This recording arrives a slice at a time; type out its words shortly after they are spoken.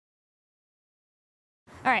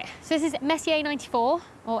All right, so this is Messier 94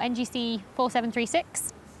 or NGC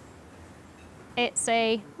 4736. It's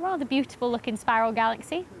a rather beautiful looking spiral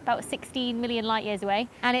galaxy, about 16 million light years away.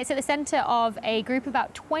 And it's at the center of a group of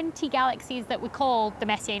about 20 galaxies that we call the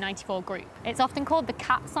Messier 94 group. It's often called the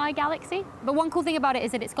Cat's Eye galaxy. But one cool thing about it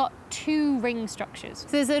is that it's got two ring structures. So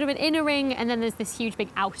there's sort of an inner ring and then there's this huge big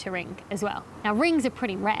outer ring as well. Now rings are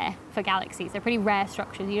pretty rare for galaxies. They're pretty rare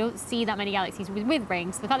structures. You don't see that many galaxies with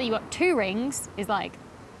rings. The fact that you've got two rings is like,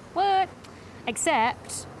 what?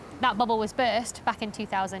 Except that bubble was burst back in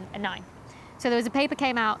 2009. So there was a paper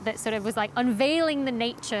came out that sort of was like unveiling the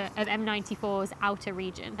nature of M94's outer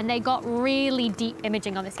region. And they got really deep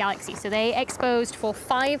imaging on this galaxy. So they exposed for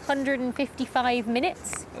 555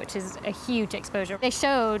 minutes, which is a huge exposure. They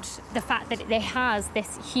showed the fact that it has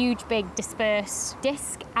this huge, big dispersed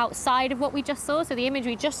disk outside of what we just saw. So the image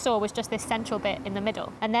we just saw was just this central bit in the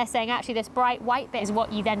middle. And they're saying actually this bright white bit is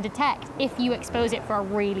what you then detect if you expose it for a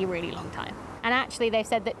really, really long time. And actually they've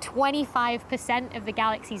said that 25% of the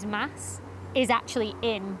galaxy's mass is actually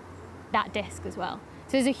in that disk as well.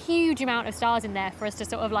 So there's a huge amount of stars in there for us to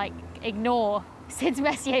sort of like ignore since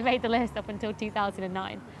Messier made the list up until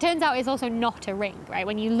 2009. Turns out it's also not a ring, right?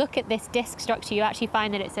 When you look at this disk structure, you actually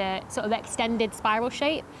find that it's a sort of extended spiral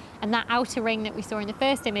shape, and that outer ring that we saw in the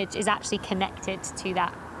first image is actually connected to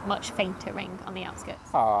that much fainter ring on the outskirts.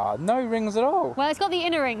 Ah, no rings at all. Well, it's got the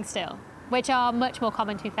inner ring still, which are much more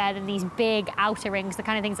common, to be fair, than these big outer rings, the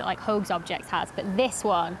kind of things that like Hoag's object has, but this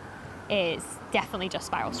one is definitely just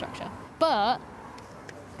spiral structure. But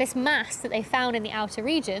this mass that they found in the outer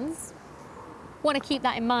regions, want to keep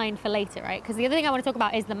that in mind for later, right? Because the other thing I want to talk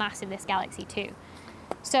about is the mass in this galaxy too.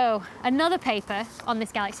 So another paper on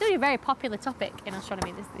this galaxy, it's a very popular topic in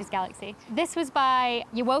astronomy, this galaxy. This was by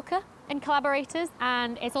Yawoka and collaborators,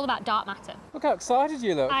 and it's all about dark matter. Look how excited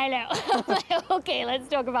you look. I know. Okay, let's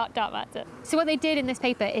talk about dark matter. So what they did in this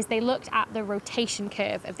paper is they looked at the rotation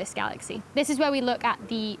curve of this galaxy. This is where we look at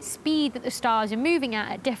the speed that the stars are moving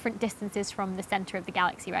at different distances from the center of the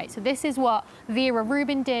galaxy, right? So this is what Vera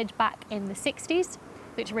Rubin did back in the 60s,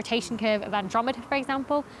 which rotation curve of Andromeda, for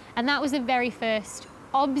example, and that was the very first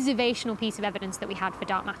observational piece of evidence that we had for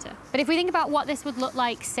dark matter. But if we think about what this would look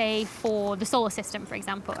like, say, for the solar system, for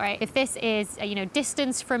example, right? If this is,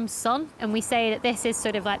 distance from sun, and we say that this is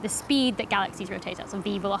sort of like the speed that galaxies rotate at, so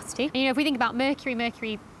V velocity. And, if we think about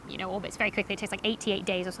Mercury, orbits very quickly. It takes like 88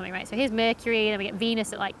 days or something, right? So here's Mercury, then we get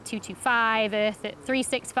Venus at like 225, Earth at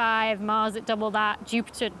 365, Mars at double that,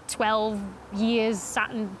 Jupiter 12 years,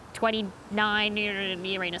 Saturn 29,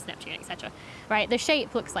 Uranus, Neptune, etc. Right? The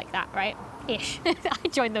shape looks like that, right? Ish. I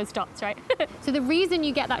joined those dots, right? So the reason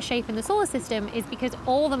you get that shape in the solar system is because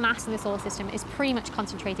all the mass in the solar system is pretty much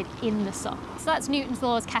concentrated in the sun. So that's Newton's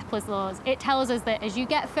laws, Kepler's laws. It tells us that as you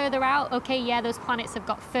get further out, okay, yeah, those planets have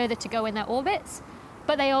got further to go in their orbits,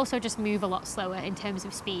 but they also just move a lot slower in terms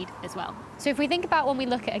of speed as well. So if we think about when we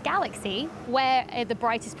look at a galaxy, where are the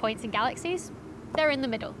brightest points in galaxies? They're in the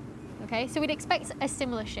middle. Okay, so we'd expect a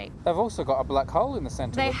similar shape. They've also got a black hole in the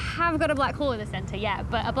centre. They have got a black hole in the centre, yeah,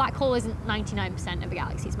 but a black hole isn't 99% of a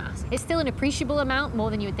galaxy's mass. It's still an appreciable amount, more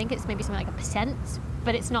than you would think. It's maybe something like 1%,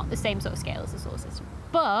 but it's not the same sort of scale as the solar system.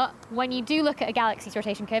 But when you do look at a galaxy's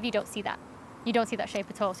rotation curve, you don't see that. You don't see that shape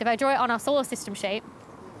at all. So if I draw it on our solar system shape,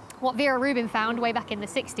 what Vera Rubin found way back in the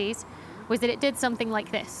 60s was that it did something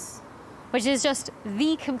like this, which is just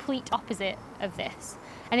the complete opposite of this.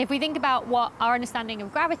 And if we think about what our understanding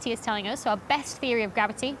of gravity is telling us, so our best theory of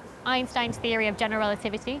gravity, Einstein's theory of general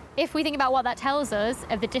relativity, if we think about what that tells us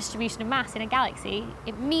of the distribution of mass in a galaxy,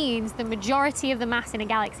 it means the majority of the mass in a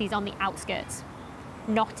galaxy is on the outskirts,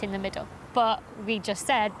 not in the middle. But we just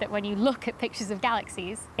said that when you look at pictures of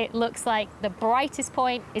galaxies, it looks like the brightest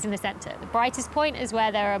point is in the center. The brightest point is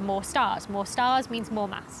where there are more stars. More stars means more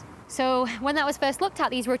mass. So when that was first looked at,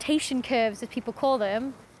 these rotation curves, as people call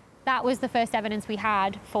them, that was the first evidence we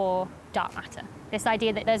had for dark matter. This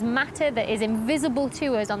idea that there's matter that is invisible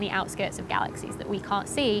to us on the outskirts of galaxies that we can't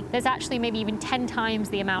see. There's actually maybe even 10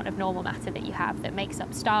 times the amount of normal matter that you have that makes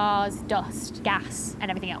up stars, dust, gas,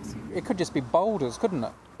 and everything else. It could just be boulders, couldn't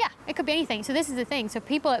it? Yeah, it could be anything. So this is the thing. So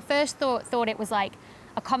people at first thought it was like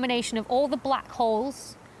a combination of all the black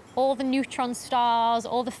holes, all the neutron stars,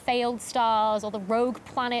 all the failed stars, all the rogue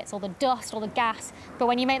planets, all the dust, all the gas. But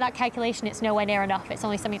when you make that calculation, it's nowhere near enough. It's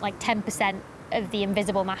only something like 10% of the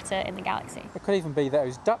invisible matter in the galaxy. It could even be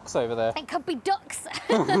those ducks over there. It could be ducks.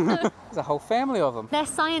 There's a whole family of them. They're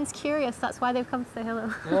science curious. That's why they've come to say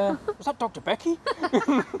hello. Yeah. Was that Dr. Becky?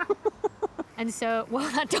 And so, well,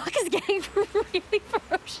 that duck is getting really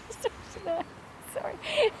ferocious over there. Sorry.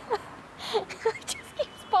 It just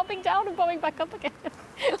keeps bobbing down and bobbing back up again.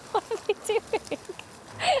 What are they doing?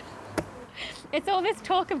 It's all this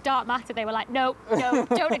talk of dark matter. They were like, no,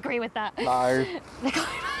 don't agree with that. No. They're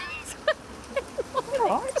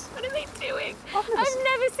going, what are they doing? I've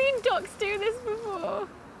never seen ducks do this before.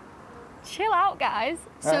 Chill out, guys.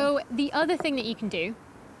 So the other thing that you can do,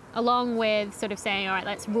 along with sort of saying, all right,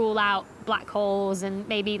 let's rule out black holes and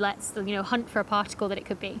maybe let's, hunt for a particle that it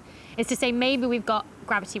could be, is to say maybe we've got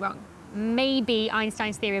gravity wrong. Maybe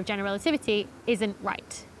Einstein's theory of general relativity isn't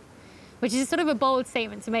right, which is sort of a bold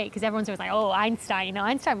statement to make because everyone's always like, oh, Einstein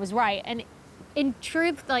was right. And in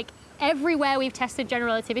truth, like everywhere we've tested general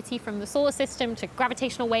relativity, from the solar system to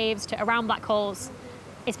gravitational waves to around black holes,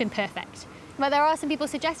 it's been perfect. But there are some people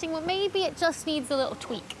suggesting, well, maybe it just needs a little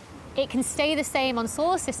tweak. It can stay the same on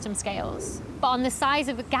solar system scales, but on the size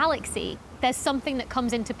of a galaxy, there's something that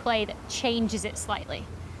comes into play that changes it slightly.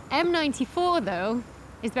 M94, though,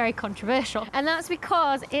 is very controversial, and that's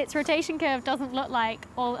because its rotation curve doesn't look like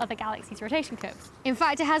all other galaxies' rotation curves. In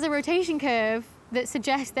fact, it has a rotation curve that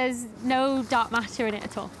suggests there's no dark matter in it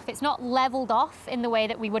at all. It's not leveled off in the way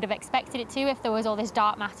that we would have expected it to if there was all this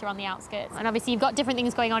dark matter on the outskirts. And obviously you've got different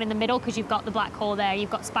things going on in the middle because you've got the black hole there,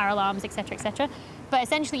 you've got spiral arms, etc., etc. But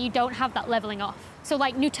essentially you don't have that leveling off. So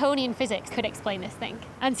like Newtonian physics could explain this thing.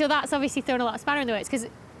 And so that's obviously thrown a lot of spanner in the works, because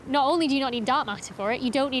not only do you not need dark matter for it, you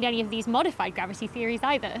don't need any of these modified gravity theories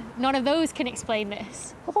either. None of those can explain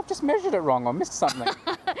this. Well, I've just measured it wrong or missed something.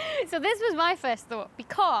 So this was my first thought,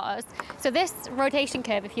 because, so this rotation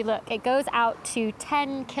curve, if you look, it goes out to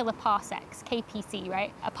 10 kiloparsecs, kpc,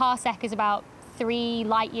 right? A parsec is about 3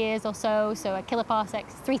 light years or so, so a kiloparsec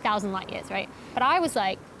is 3,000 light years, right? But I was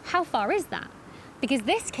like, how far is that? Because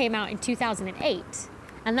this came out in 2008,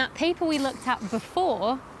 and that paper we looked at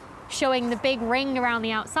before showing the big ring around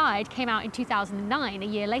the outside came out in 2009, a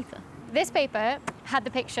year later. This paper had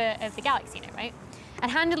the picture of the galaxy in it, right? And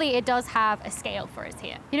handily, it does have a scale for us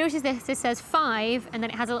here. You notice this, it says 5, and then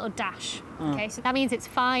it has a little dash. Okay, so that means it's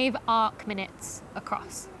 5 arc minutes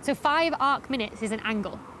across. So 5 arc minutes is an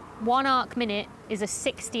angle. 1 arc minute is a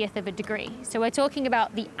 60th of a degree. So we're talking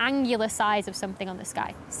about the angular size of something on the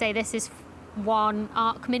sky. Say this is 1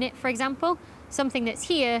 arc minute, for example. Something that's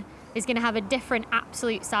here is going to have a different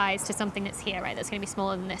absolute size to something that's here, right? That's going to be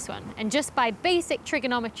smaller than this one. And just by basic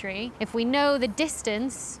trigonometry, if we know the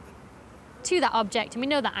distance to that object and we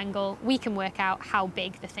know that angle, we can work out how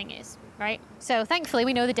big the thing is, right? So thankfully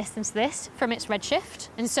we know the distance to this from its redshift.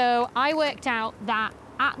 And so I worked out that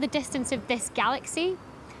at the distance of this galaxy,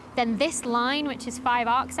 then this line, which is 5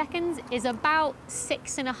 arc seconds, is about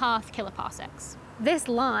 6.5 kiloparsecs. This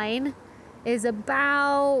line is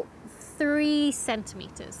about 3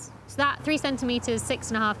 centimeters. So that 3 centimeters,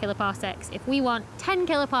 6.5 kiloparsecs. If we want 10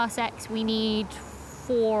 kiloparsecs, we need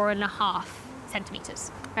 4.5 centimeters,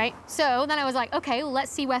 right? So then I was like, okay, well, let's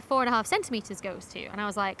see where 4.5 centimeters goes to. And I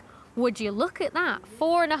was like, would you look at that?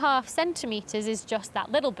 4.5 centimeters is just that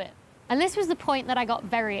little bit. And this was the point that I got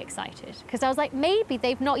very excited, because I was like, maybe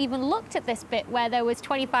they've not even looked at this bit where there was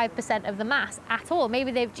 25% of the mass at all.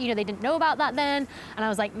 Maybe they've, they didn't know about that then. And I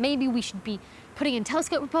was like, maybe we should be putting in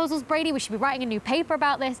telescope proposals, Brady. We should be writing a new paper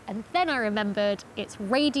about this. And then I remembered it's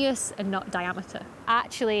radius and not diameter.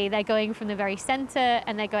 Actually, they're going from the very center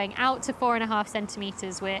and they're going out to 4.5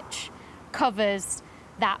 centimeters, which covers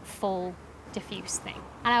that full diffuse thing.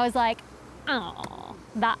 And I was like, oh,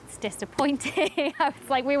 that's disappointing. I was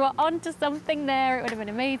like, we were onto something there. It would have been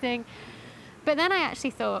amazing. But then I actually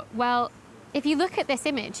thought, well, if you look at this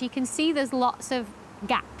image, you can see there's lots of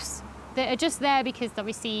gaps that are just there because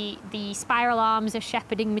obviously the spiral arms are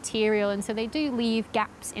shepherding material, and so they do leave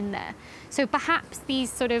gaps in there. So perhaps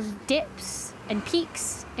these sort of dips and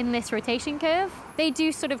peaks in this rotation curve, they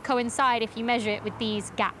do sort of coincide if you measure it with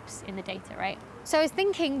these gaps in the data, right? So I was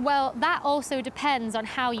thinking, well, that also depends on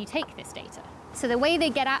how you take this data. So the way they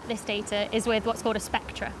get at this data is with what's called a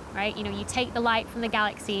spectra, right? You take the light from the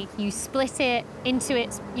galaxy, you split it into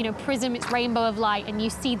its, prism, its rainbow of light, and you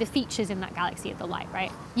see the features in that galaxy of the light,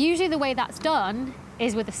 right? Usually the way that's done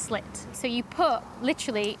is with a slit. So you put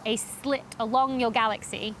literally a slit along your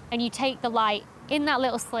galaxy and you take the light in that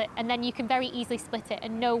little slit, and then you can very easily split it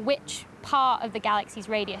and know which part of the galaxy's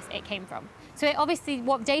radius it came from. So obviously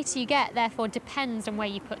what data you get therefore depends on where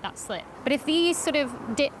you put that slit. But if these sort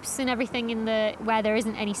of dips and everything in where there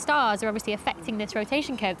isn't any stars are obviously affecting this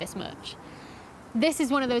rotation curve this much, this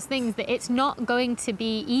is one of those things that it's not going to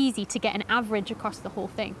be easy to get an average across the whole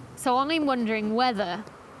thing. So I'm wondering whether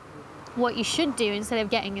what you should do instead of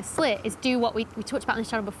getting a slit is do what we talked about on this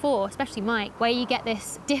channel before, especially Mike, where you get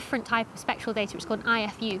this different type of spectral data, which is called an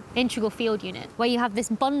IFU, integral field unit, where you have this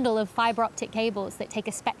bundle of fiber optic cables that take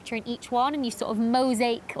a spectra in each one, and you sort of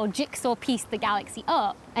mosaic or jigsaw piece the galaxy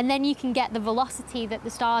up, and then you can get the velocity that the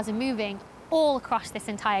stars are moving all across this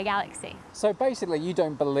entire galaxy. So basically, you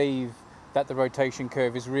don't believe that the rotation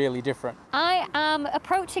curve is really different? I am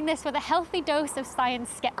approaching this with a healthy dose of science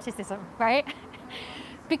skepticism, right?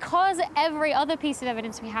 Because every other piece of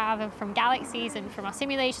evidence we have from galaxies and from our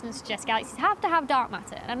simulations suggests galaxies have to have dark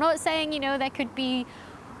matter. And I'm not saying, there could be,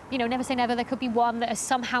 never say never, there could be one that has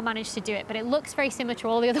somehow managed to do it, but it looks very similar to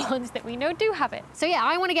all the other ones that we know do have it. So yeah,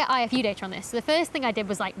 I want to get IFU data on this. So the first thing I did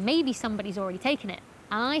was maybe somebody's already taken it.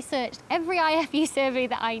 And I searched every IFU survey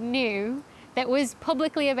that I knew that was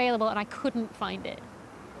publicly available, and I couldn't find it.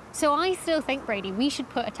 So I still think, Brady, we should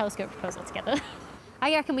put a telescope proposal together.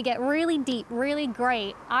 I reckon we get really deep, really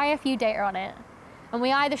great IFU data on it, and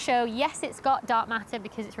we either show, yes, it's got dark matter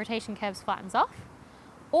because its rotation curves flattens off,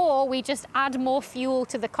 or we just add more fuel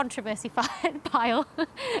to the controversy pile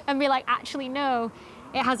and be like, actually, no,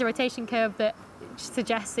 it has a rotation curve that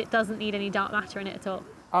suggests it doesn't need any dark matter in it at all.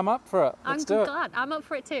 I'm up for it. Let's do it. I'm glad. I'm up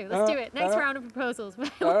for it too. Let's do it. Next round of proposals.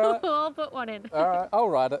 We'll all put one in. All right, I'll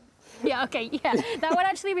write it. Yeah, okay, yeah. That would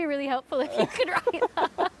actually be really helpful if you could write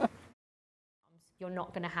that. You're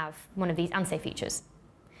not going to have one of these ANSI features.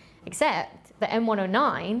 Except the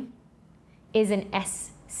M109 is an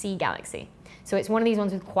SC galaxy. So it's one of these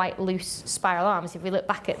ones with quite loose spiral arms. If we look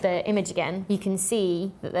back at the image again, you can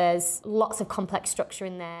see that there's lots of complex structure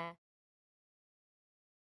in there.